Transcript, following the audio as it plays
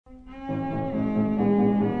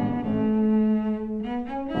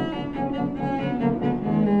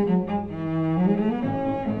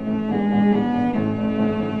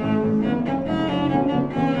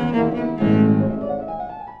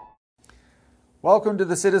Welcome to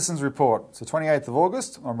the Citizens Report. It's the 28th of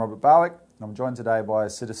August. I'm Robert Barwick, and I'm joined today by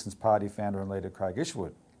Citizens Party founder and leader Craig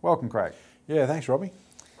Isherwood. Welcome, Craig. Yeah, thanks, Robbie.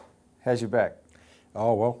 How's your back?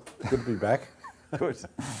 Oh, well, good to be back. Good.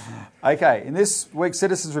 Okay, in this week's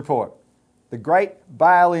Citizens Report, the great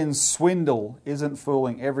bail-in swindle isn't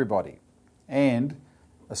fooling everybody, and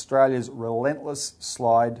Australia's relentless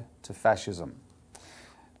slide to fascism.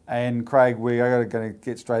 And Craig, we are going to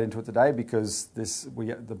get straight into it today because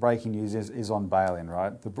the breaking news is on bail-in,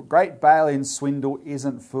 right? The great bail-in swindle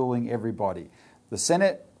isn't fooling everybody. The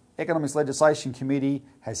Senate Economics Legislation Committee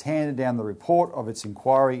has handed down the report of its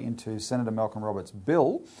inquiry into Senator Malcolm Roberts'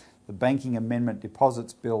 bill, the Banking Amendment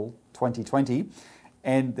Deposits Bill 2020,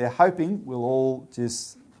 and they're hoping we'll all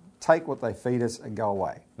just take what they feed us and go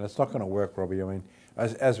away. That's not going to work, Robbie. I mean,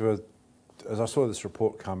 as I saw this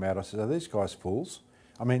report come out, I said, are these guys fools?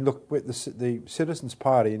 I mean, look, the Citizens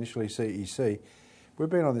Party, initially CEC, we've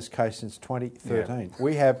been on this case since 2013. Yeah.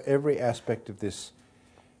 We have every aspect of this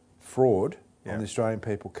fraud on the Australian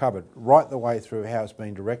people covered, right the way through how it's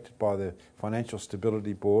been directed by the Financial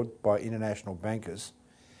Stability Board, by international bankers.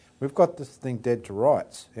 We've got this thing dead to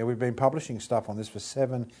rights. And we've been publishing stuff on this for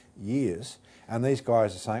 7 years, and these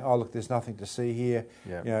guys are saying, oh, look, there's nothing to see here.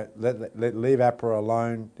 Yeah. You know, leave APRA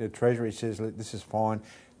alone. The Treasury says this is fine.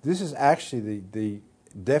 This is actually the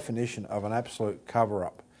definition of an absolute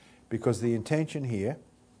cover-up, because the intention here,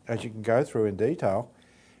 as you can go through in detail,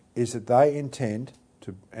 is that they intend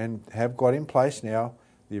to, and have got in place now,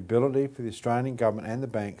 the ability for the Australian government and the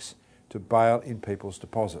banks to bail in people's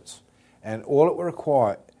deposits. And all it will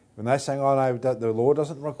require, when they're saying, oh no, the law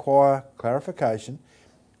doesn't require clarification,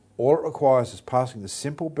 all it requires is passing the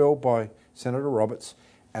simple bill by Senator Roberts,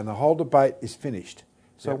 and the whole debate is finished.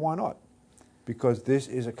 So why not? Because this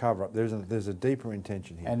is a cover-up. There's a deeper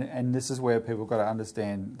intention here. And this is where people have got to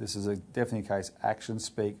understand this is definitely a case, actions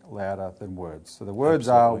speak louder than words. So the words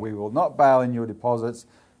are, we will not bail in your deposits,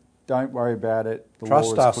 don't worry about it, the law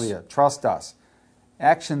is clear. Trust us.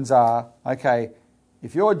 Actions are, okay,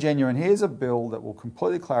 if you're genuine, here's a bill that will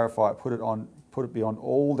completely clarify it, put it beyond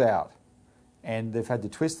all doubt. And they've had to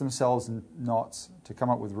twist themselves in knots to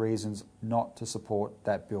come up with reasons not to support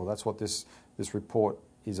that bill. That's what this report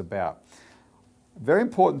is about. Very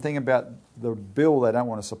important thing about the bill they don't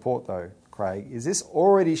want to support, though, Craig, is this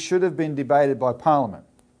already should have been debated by Parliament.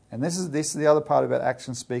 And this is the other part about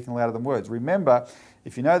actions speaking louder than words. Remember,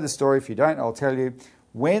 if you know the story, if you don't, I'll tell you,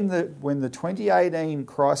 when the 2018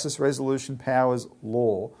 Crisis Resolution Powers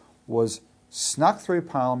Law was snuck through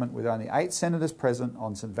Parliament with only 8 senators present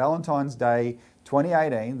on St Valentine's Day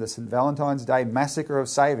 2018, the St Valentine's Day Massacre of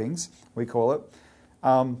Savings, we call it,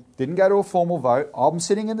 didn't go to a formal vote. I'm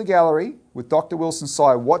sitting in the gallery with Dr. Wilson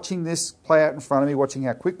Sy watching this play out in front of me, watching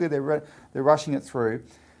how quickly they're rushing it through.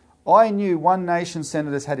 I knew One Nation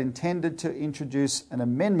senators had intended to introduce an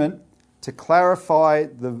amendment to clarify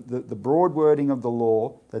the broad wording of the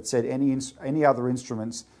law that said any other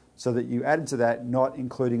instruments, so that you added to that not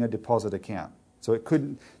including a deposit account. So it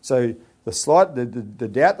couldn't. So the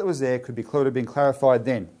doubt that was there could have been clarified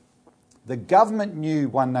then. The government knew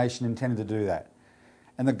One Nation intended to do that.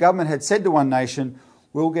 And the government had said to One Nation,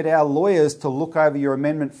 we'll get our lawyers to look over your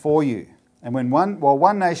amendment for you. And while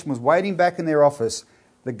One Nation was waiting back in their office,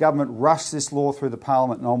 the government rushed this law through the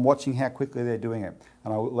Parliament, and I'm watching how quickly they're doing it.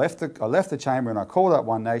 And I left the chamber and I called up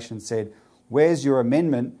One Nation and said, where's your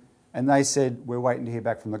amendment? And they said, we're waiting to hear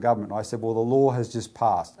back from the government. And I said, well, the law has just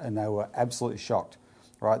passed. And they were absolutely shocked.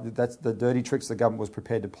 Right? That's the dirty tricks the government was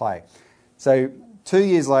prepared to play. So 2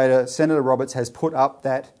 years later, Senator Roberts has put up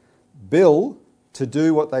that bill to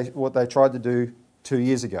do what they tried to do 2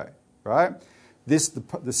 years ago, right?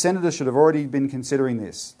 The senators should have already been considering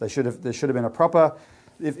this. There should have been a proper,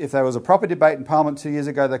 if there was a proper debate in Parliament 2 years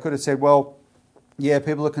ago, they could have said, well, yeah,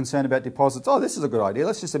 people are concerned about deposits. Oh, this is a good idea.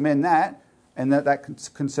 Let's just amend that, and that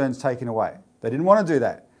concern's taken away. They didn't want to do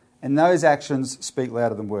that, and those actions speak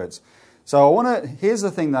louder than words. So here's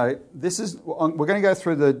the thing though, we're going to go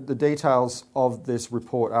through the details of this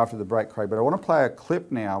report after the break, Craig, but I want to play a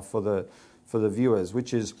clip now for the viewers,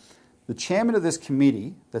 which is the chairman of this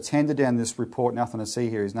committee that's handed down this report, nothing to see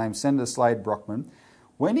here, his name's Senator Slade Brockman.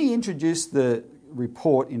 When he introduced the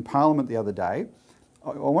report in Parliament the other day, I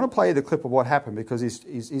want to play you the clip of what happened, because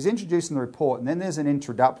he's introducing the report and then there's an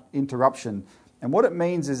interruption. And what it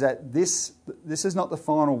means is that this is not the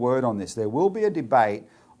final word on this. There will be a debate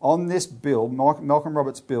on this bill, Malcolm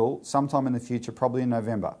Roberts' bill, sometime in the future, probably in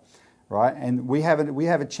November. right? And we have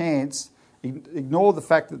a chance. Ignore the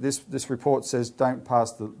fact that this report says don't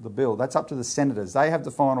pass the bill. That's up to the senators. They have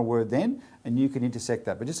the final word then, and you can intersect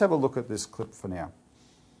that. But just have a look at this clip for now.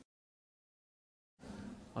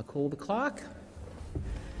 I call the clerk.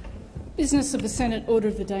 Business of the Senate, order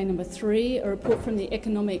of the day number 3, a report from the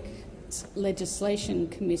Economic Legislation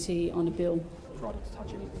Committee on a bill. Right, to touch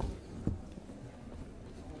anything.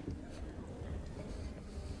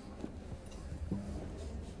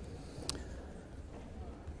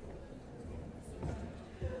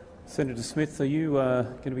 Senator Smith, are you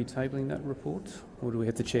going to be tabling that report, or do we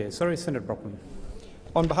have the chair? Sorry, Senator Brockman.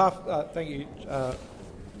 On behalf, thank you,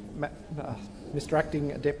 Mr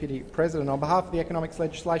Acting Deputy President. On behalf of the Economics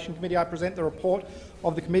Legislation Committee, I present the report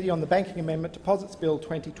of the Committee on the Banking Amendment Deposits Bill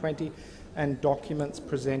 2020 and documents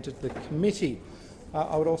presented to the committee.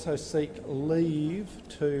 I would also seek leave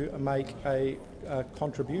to make a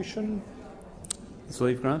contribution. Is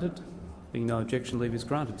leave granted? Being no objection, leave is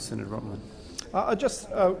granted. Senator Brockman. I just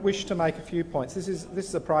wish to make a few points. This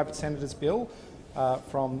is a private senator's bill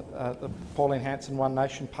from the Pauline Hanson One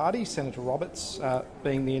Nation Party, Senator Roberts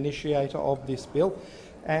being the initiator of this bill.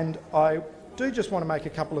 And I do just want to make a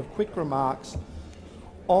couple of quick remarks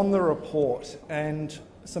on the report and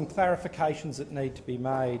some clarifications that need to be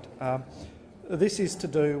made. This is to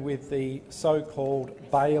do with the so-called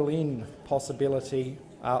bail-in possibility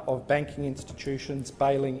of banking institutions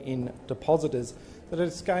bailing in depositors that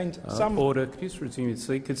has gained some... Order. Could you just resume your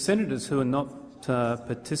seat? Could senators who are not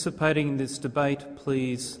participating in this debate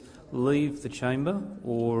please leave the chamber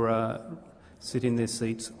or sit in their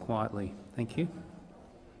seats quietly? Thank you.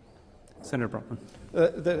 Senator Brockman.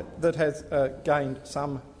 That has gained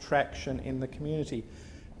some traction in the community.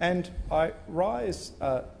 And I rise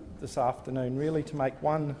this afternoon really to make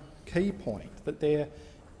one key point, that there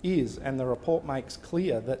is, and the report makes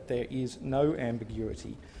clear that there is no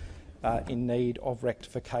ambiguity in need of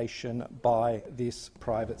rectification by this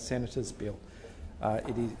private senator's bill.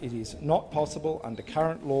 It is not possible under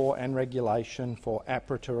current law and regulation for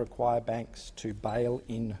APRA to require banks to bail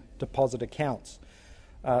in deposit accounts.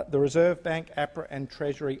 The Reserve Bank, APRA and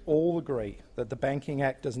Treasury all agree that the Banking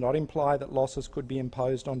Act does not imply that losses could be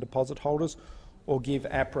imposed on deposit holders or give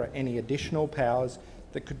APRA any additional powers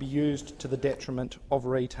that could be used to the detriment of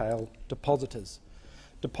retail depositors.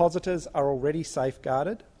 Depositors are already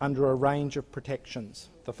safeguarded under a range of protections.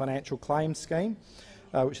 The Financial Claims Scheme,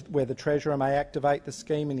 where the Treasurer may activate the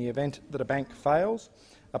scheme in the event that a bank fails.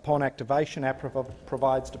 Upon activation, APRA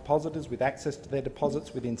provides depositors with access to their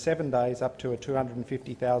deposits within 7 days up to a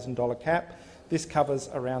 $250,000 cap. This covers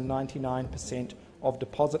around 99% of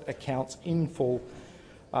deposit accounts in full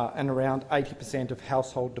and around 80% of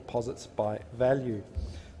household deposits by value.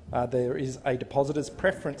 There is a depositors'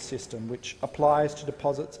 preference system which applies to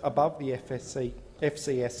deposits above the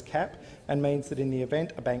FCS cap and means that in the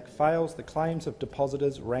event a bank fails, the claims of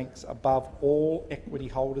depositors ranks above all equity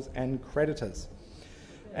holders and creditors.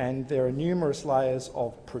 And there are numerous layers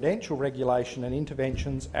of prudential regulation and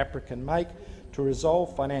interventions APRA can make to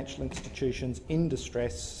resolve financial institutions in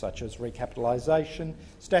distress, such as recapitalisation,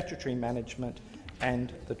 statutory management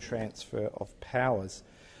and the transfer of powers.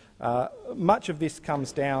 Much of this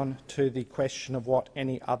comes down to the question of what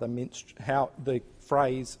any other how the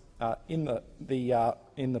phrase in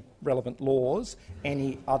the relevant laws,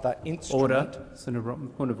 any other instrument. Order, Senator Brockman.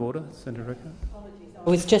 Point of order, Senator Ricker. I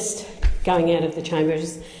was just going out of the chamber.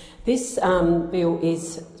 This bill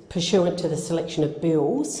is pursuant to the selection of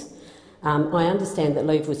bills. I understand that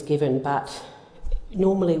leave was given, but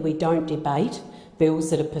normally we don't debate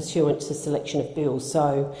bills that are pursuant to selection of bills.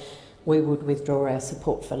 So we would withdraw our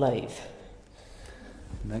support for leave.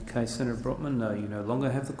 In that case, Senator Brockman, you no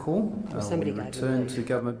longer have the call. We return to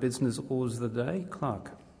government business orders of the day.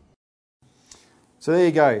 Clerk. So there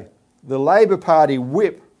you go. The Labor Party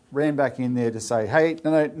whip ran back in there to say, hey,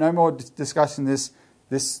 no more discussing this.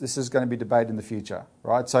 This is going to be debated in the future,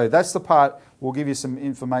 right? So that's the part. We'll give you some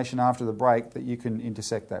information after the break that you can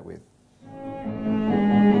intersect that with.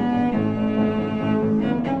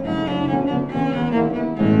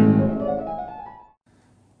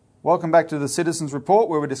 Welcome back to the Citizens Report,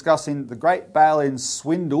 where we're discussing the great bail-in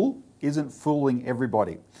swindle isn't fooling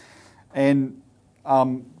everybody. And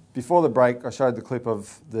before the break, I showed the clip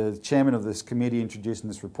of the chairman of this committee introducing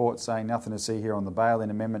this report, saying nothing to see here on the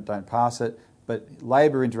bail-in amendment, don't pass it. But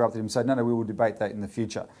Labor interrupted him and said, no, we will debate that in the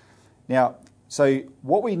future. Now, so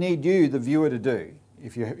what we need you, the viewer, to do,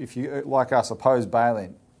 if you like us, oppose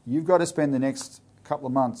bail-in, you've got to spend the next couple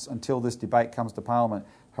of months until this debate comes to Parliament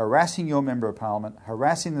harassing your Member of Parliament,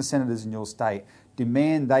 harassing the senators in your state,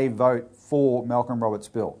 demand they vote for Malcolm Roberts'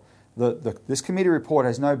 bill. This committee report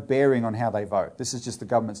has no bearing on how they vote. This is just the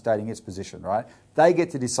government stating its position, right? They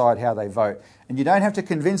get to decide how they vote. And you don't have to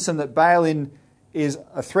convince them that bail-in is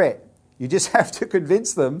a threat. You just have to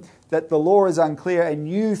convince them that the law is unclear and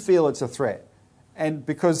you feel it's a threat. And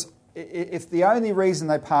because if the only reason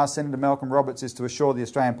they passed Senator Malcolm Roberts is to assure the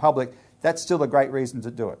Australian public, that's still a great reason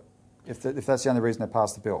to do it, if that's the only reason they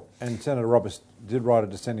passed the bill. And Senator Roberts did write a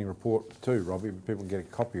dissenting report too, Robbie, people can get a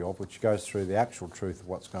copy of, which goes through the actual truth of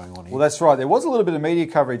what's going on here. Well, that's right. There was a little bit of media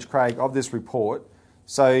coverage, Craig, of this report.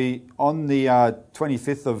 So on the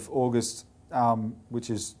 25th of August, which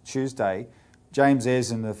is Tuesday, James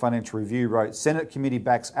Ayres in the Financial Review wrote, Senate committee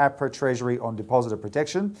backs APRA Treasury on depositor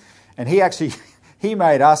protection. And he actually, he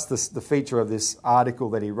made us the feature of this article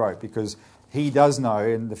that he wrote, because he does know,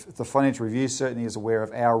 and the Financial Review certainly is aware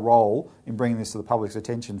of our role in bringing this to the public's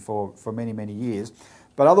attention for many, many years.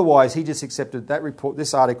 But otherwise, he just accepted that report.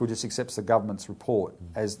 This article just accepts the government's report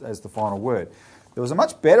as the final word. There was a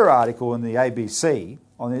much better article in the ABC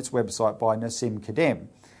on its website by Nassim Kadem.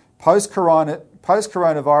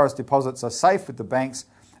 Post-coronavirus deposits are safe with the banks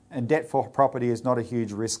and debt for property is not a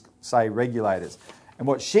huge risk, say regulators. And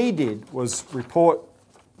what she did was report,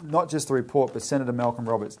 not just the report, but Senator Malcolm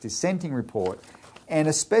Roberts' dissenting report, and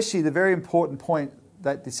especially the very important point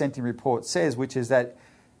that dissenting report says, which is that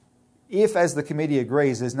if, as the committee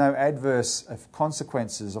agrees, there's no adverse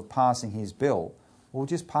consequences of passing his bill, we'll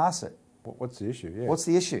just pass it. What's the issue? Yeah. What's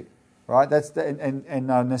the issue? Right? That's and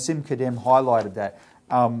Nassim Kadem highlighted that.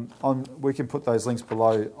 We can put those links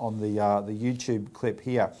below on the YouTube clip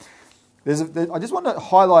here. I just want to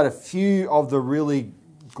highlight a few of the really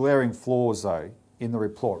glaring flaws, though, in the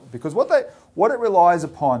report, because what it relies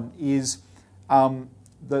upon is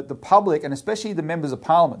the public, and especially the members of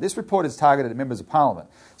parliament. This report is targeted at members of parliament,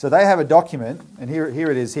 so they have a document, and here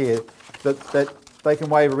it is here, that they can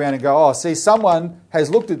wave around and go, oh, see, someone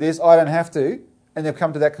has looked at this, I don't have to, and they've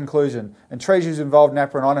come to that conclusion, and Treasury's involved in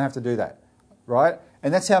APRA, and I don't have to do that, right?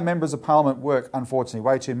 And that's how members of parliament work, unfortunately,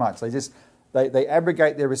 way too much. They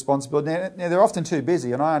abrogate their responsibility. Now, they're often too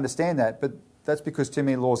busy, and I understand that, but that's because too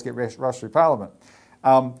many laws get rushed through parliament.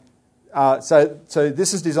 So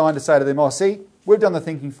this is designed to say to them, oh, see, we've done the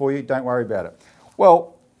thinking for you, don't worry about it.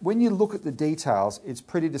 Well, when you look at the details, it's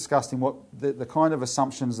pretty disgusting what the kind of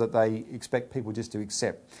assumptions that they expect people just to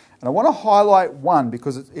accept. And I want to highlight one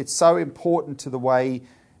because it's so important to the way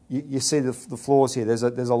you see the flaws here. There's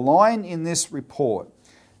a line in this report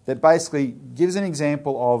that basically gives an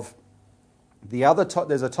example of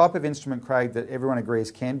there's a type of instrument, Craig, that everyone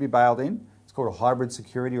agrees can be bailed in. It's called a hybrid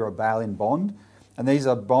security or a bail-in bond. And these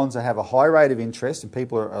are bonds that have a high rate of interest and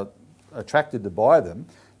people are attracted to buy them.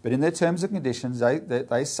 But in their terms and conditions,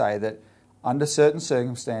 they say that under certain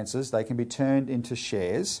circumstances, they can be turned into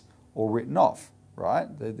shares or written off, right?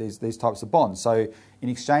 These types of bonds. So in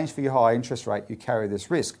exchange for your high interest rate, you carry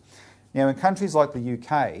this risk. Now, in countries like the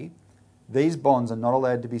UK, these bonds are not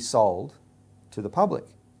allowed to be sold to the public,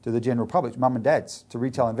 to the general public, mum and dads, to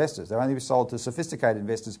retail investors. They're only sold to sophisticated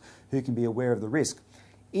investors who can be aware of the risk.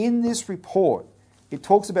 In this report, it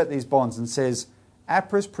talks about these bonds and says,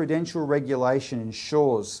 APRA's prudential regulation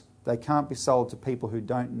ensures they can't be sold to people who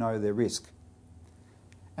don't know their risk.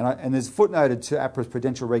 And there's footnoted to APRA's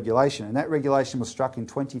prudential regulation, and that regulation was struck in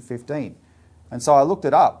 2015. And so I looked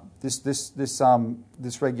it up,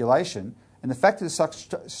 this regulation, and the fact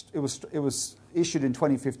that it was issued in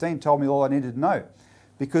 2015 told me all I needed to know.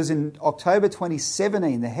 Because in October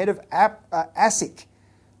 2017, the head of ASIC,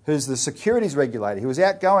 who's the securities regulator, he was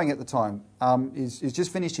outgoing at the time, he's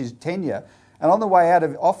just finished his tenure, and on the way out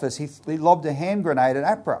of office, he lobbed a hand grenade at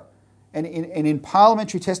APRA. And in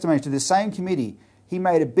parliamentary testimony to the same committee, he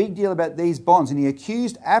made a big deal about these bonds, and he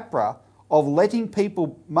accused APRA of letting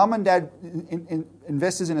people, mum and dad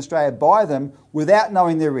investors in Australia, buy them without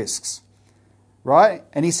knowing their risks. Right?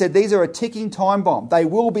 And he said, these are a ticking time bomb. They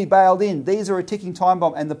will be bailed in. These are a ticking time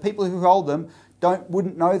bomb, and the people who hold them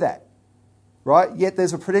wouldn't know that. Right? Yet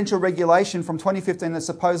there's a prudential regulation from 2015 that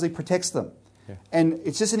supposedly protects them. Yeah. And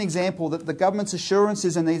it's just an example that the government's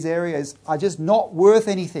assurances in these areas are just not worth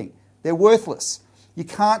anything. They're worthless. You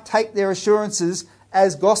can't take their assurances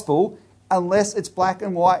as gospel unless it's black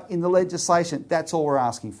and white in the legislation. That's all we're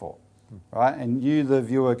asking for. Right? And you, the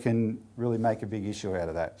viewer, can really make a big issue out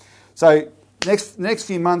of that. So next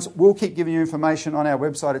few months, we'll keep giving you information on our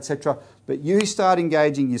website, etc. But you start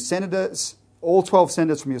engaging your senators, all 12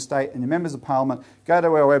 senators from your state, and your members of parliament. Go to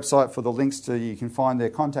our website for the links to, you can find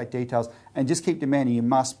their contact details, and just keep demanding you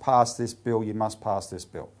must pass this bill, you must pass this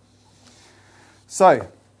bill. So,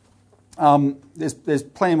 there's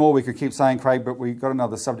plenty more we could keep saying, Craig, but we've got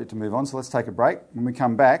another subject to move on, so let's take a break. When we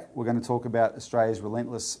come back, we're going to talk about Australia's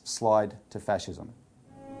relentless slide to fascism.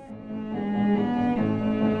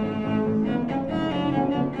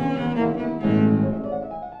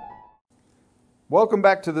 Welcome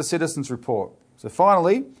back to the Citizens Report. So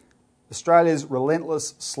finally, Australia's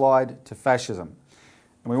relentless slide to fascism.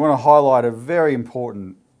 And we want to highlight a very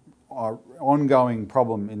important ongoing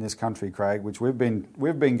problem in this country, Craig, which we've been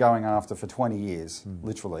going after for 20 years,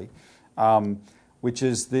 literally, which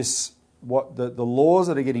is this, what the laws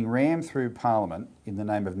that are getting rammed through Parliament in the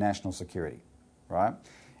name of national security, right?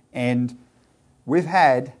 And we've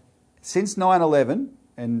had, since 9/11,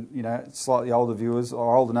 and slightly older viewers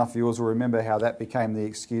or old enough viewers will remember how that became the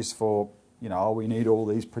excuse for, we need all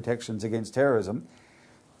these protections against terrorism.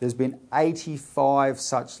 There's been 85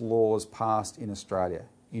 such laws passed in Australia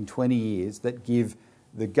in 20 years that give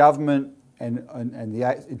the government and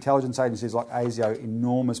the intelligence agencies like ASIO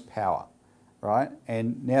enormous power, right?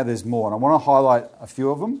 And now there's more, and I want to highlight a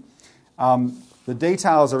few of them. The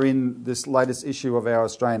details are in this latest issue of our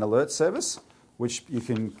Australian Alert Service, which you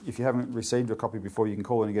can, if you haven't received a copy before, you can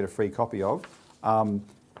call in and get a free copy of.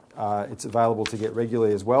 It's available to get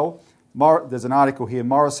regularly as well. There's an article here,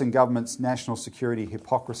 Morrison Government's National Security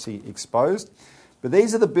Hypocrisy Exposed. But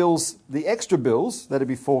these are the bills, the extra bills that are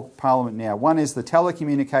before Parliament now. One is the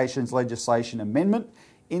Telecommunications Legislation Amendment,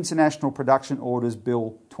 International Production Orders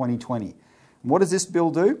Bill 2020. And what does this bill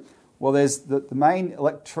do? Well, there's the main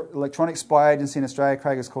electronic spy agency in Australia,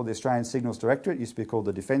 Craig, is called the Australian Signals Directorate. It used to be called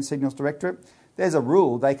the Defence Signals Directorate. There's a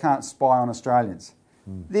rule they can't spy on Australians.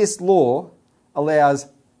 This law allows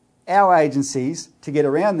our agencies to get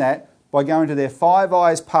around that by going to their Five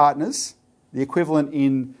Eyes partners, the equivalent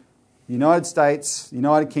in the United States,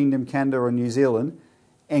 United Kingdom, Canada or New Zealand,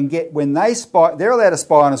 and get, when they spy, they're allowed to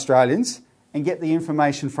spy on Australians and get the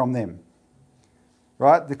information from them.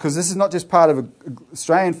 Right? Because this is not just part of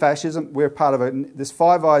Australian fascism, we're part of this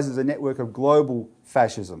Five Eyes is a network of global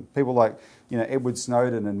fascism. People like, Edward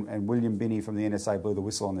Snowden and William Binney from the NSA blew the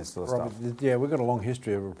whistle on this sort of stuff. Yeah, we've got a long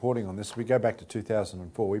history of reporting on this. We go back to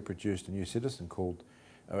 2004, we produced a new Citizen called,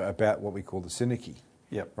 about what we call the Synergy.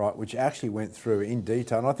 Yep. Right, which actually went through in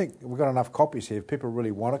detail, and I think we've got enough copies here. If people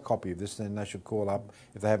really want a copy of this, then they should call up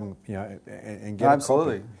if they haven't, and get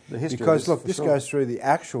absolutely. a copy. The history because of this goes through the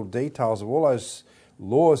actual details of all those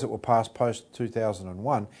laws that were passed post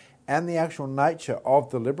 2001 and the actual nature of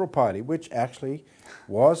the Liberal Party, which actually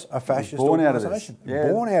was a fascist organisation.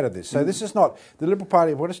 Born out of this. So this is not the Liberal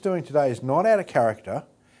Party. What it's doing today is not out of character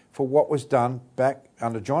for what was done back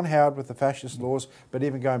under John Howard with the fascist laws, but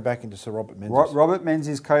even going back into Sir Robert Menzies. Robert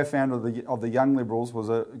Menzies, co-founder of the Young Liberals, was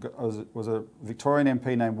a Victorian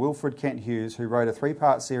MP named Wilfred Kent Hughes, who wrote a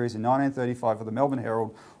 3-part series in 1935 for the Melbourne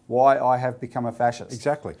Herald, Why I Have Become a Fascist.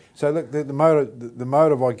 Exactly. So look, the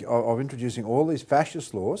motive of introducing all these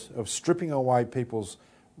fascist laws, of stripping away people's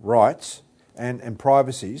rights and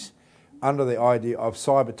privacies under the idea of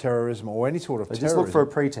cyber terrorism or any sort of terrorism. Just look for a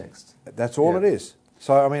pretext. That's all it is.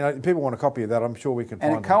 So, I mean, if people want a copy of that, I'm sure we can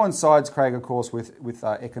find it. And it coincides, Craig, of course, with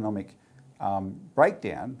economic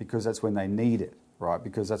breakdown, because that's when they need it, right?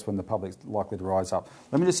 Because that's when the public's likely to rise up.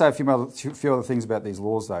 Let me just say a few other things about these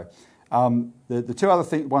laws, though. The two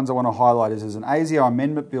other ones I want to highlight is there's an ASIO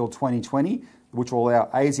Amendment Bill 2020, which will allow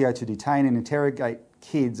ASIO to detain and interrogate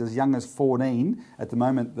kids as young as 14. At the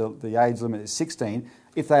moment, the age limit is 16,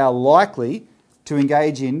 if they are likely to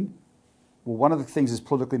engage in, well, one of the things is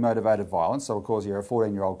politically motivated violence. So, of course, you're a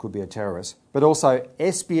 14-year-old, could be a terrorist, but also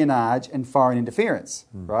espionage and foreign interference,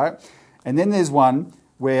 right? And then there's one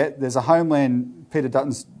where there's a Peter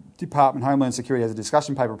Dutton's Department, Homeland Security, has a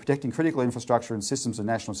discussion paper protecting critical infrastructure and systems of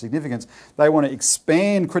national significance. They want to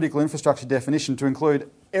expand critical infrastructure definition to include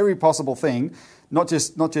every possible thing, not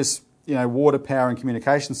just water, power and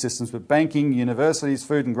communication systems, but banking, universities,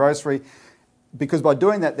 food and grocery. Because by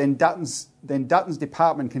doing that, then Dutton's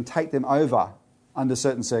department can take them over under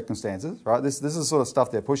certain circumstances, right? This is the sort of stuff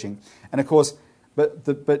they're pushing, and of course,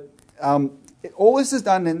 all this is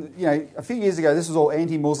done in a few years ago. This was all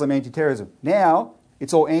anti-Muslim, anti-terrorism. Now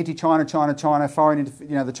it's all anti-China, foreign.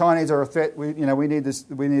 The Chinese are a threat. We need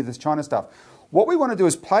this China stuff. What we want to do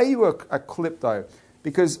is play you a clip though,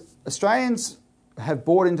 because Australians have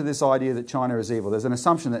bought into this idea that China is evil. There's an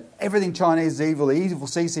assumption that everything Chinese is evil, the evil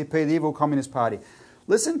CCP, the evil Communist Party.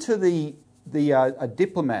 Listen to a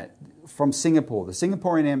diplomat from Singapore, the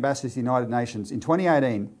Singaporean ambassador to the United Nations in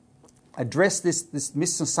 2018, addressed this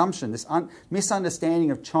misassumption, this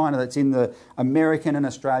misunderstanding of China that's in the American and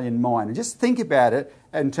Australian mind. And just think about it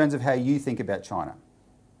in terms of how you think about China.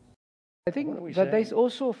 I think that there's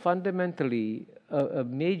also fundamentally a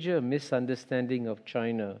major misunderstanding of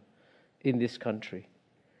China in this country.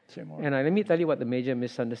 And let me tell you what the major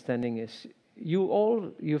misunderstanding is.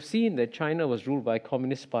 You've seen that China was ruled by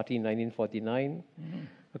Communist Party in 1949,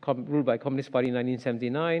 ruled by Communist Party in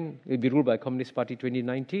 1979, it will be ruled by Communist Party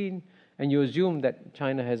 2019, and you assume that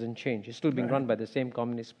China hasn't changed. It's still being run by the same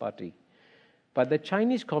Communist Party. But the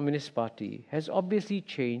Chinese Communist Party has obviously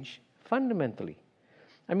changed fundamentally.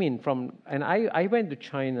 I mean, I went to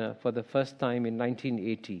China for the first time in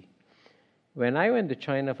 1980. When I went to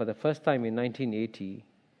China for the first time in 1980,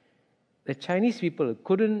 the Chinese people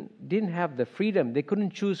didn't have the freedom. They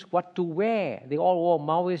couldn't choose what to wear. They all wore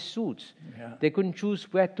Maoist suits. Yeah. They couldn't choose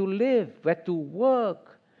where to live, where to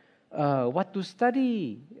work, what to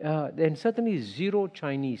study. And certainly zero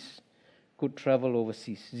Chinese could travel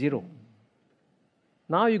overseas. Zero.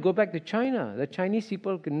 Now you go back to China. The Chinese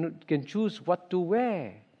people can choose what to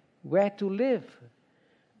wear, where to live,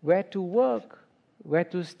 where to work, where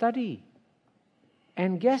to study.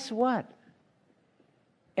 And guess what?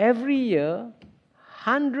 Every year,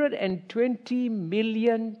 120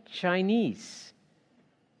 million Chinese,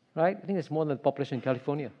 right? I think it's more than the population in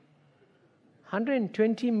California.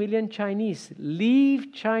 120 million Chinese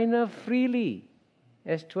leave China freely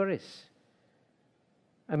as tourists.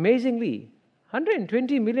 Amazingly,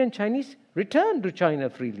 120 million Chinese return to China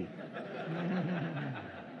freely.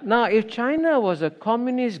 Now, if China was a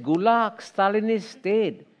communist, gulag, Stalinist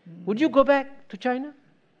state, would you go back to China?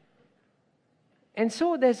 And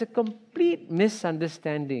so there's a complete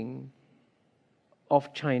misunderstanding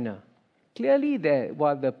of China. Clearly,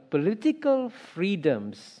 while the political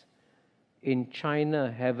freedoms in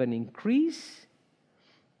China haven't increased,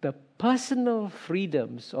 the personal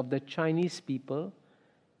freedoms of the Chinese people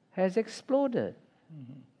has exploded.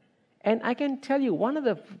 Mm-hmm. And I can tell you, one of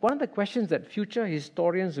the questions that future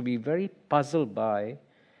historians will be very puzzled by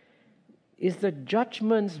is the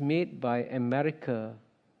judgments made by America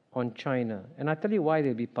on China. And I'll tell you why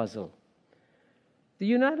they'll be puzzled. The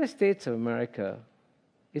United States of America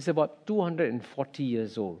is about 240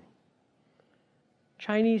 years old.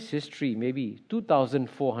 Chinese history, maybe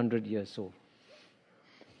 2,400 years old.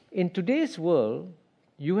 In today's world,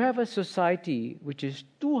 you have a society which is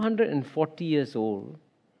 240 years old,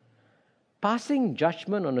 passing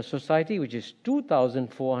judgment on a society which is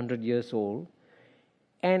 2,400 years old,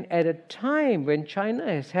 and at a time when China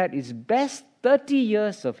has had its best 30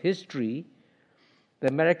 years of history, the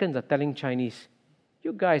Americans are telling Chinese,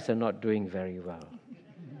 you guys are not doing very well.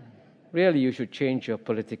 Really, you should change your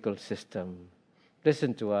political system.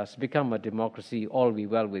 Listen to us, become a democracy, all will be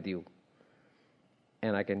well with you.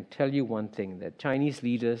 And I can tell you one thing, that Chinese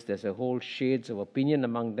leaders, there's a whole shades of opinion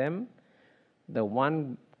among them. The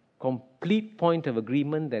one complete point of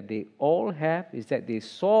agreement that they all have is that they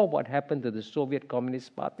saw what happened to the Soviet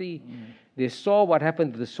Communist Party. They saw what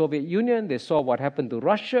happened to the Soviet Union. They saw what happened to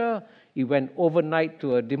Russia. It went overnight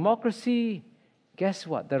to a democracy. Guess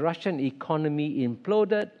what? The Russian economy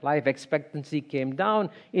imploded. Life expectancy came down.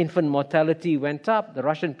 Infant mortality went up. The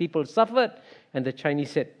Russian people suffered. And the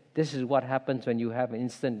Chinese said, this is what happens when you have an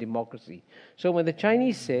instant democracy. So when the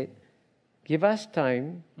Chinese said, give us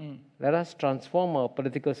time, let us transform our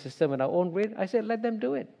political system in our own way, I said, let them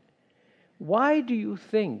do it. Why do you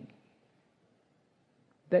think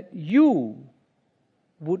that you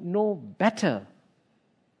would know better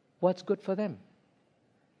what's good for them?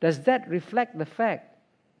 Does that reflect the fact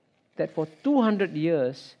that for 200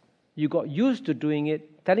 years you got used to doing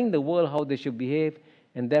it, telling the world how they should behave,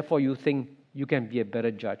 and therefore you think you can be a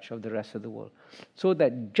better judge of the rest of the world? So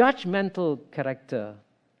that judgmental character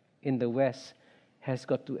in the West has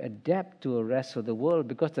got to adapt to the rest of the world,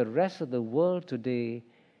 because the rest of the world today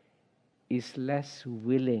is less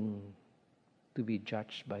willing to be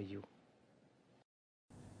judged by you.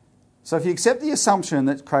 So if you accept the assumption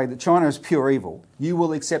that, Craig, that China is pure evil, you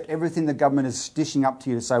will accept everything the government is dishing up to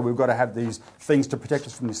you to say we've got to have these things to protect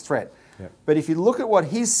us from this threat. Yep. But if you look at what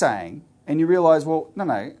he's saying and you realise, well,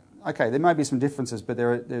 no, okay, there may be some differences, but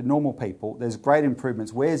they're normal people. There's great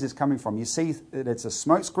improvements. Where is this coming from? You see that it's a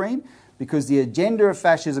smokescreen, because the agenda of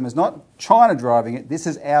fascism is not China driving it. This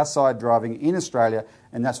is our side driving it in Australia,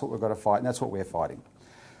 and that's what we've got to fight, and that's what we're fighting.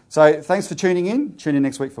 So thanks for tuning in. Tune in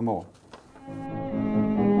next week for more.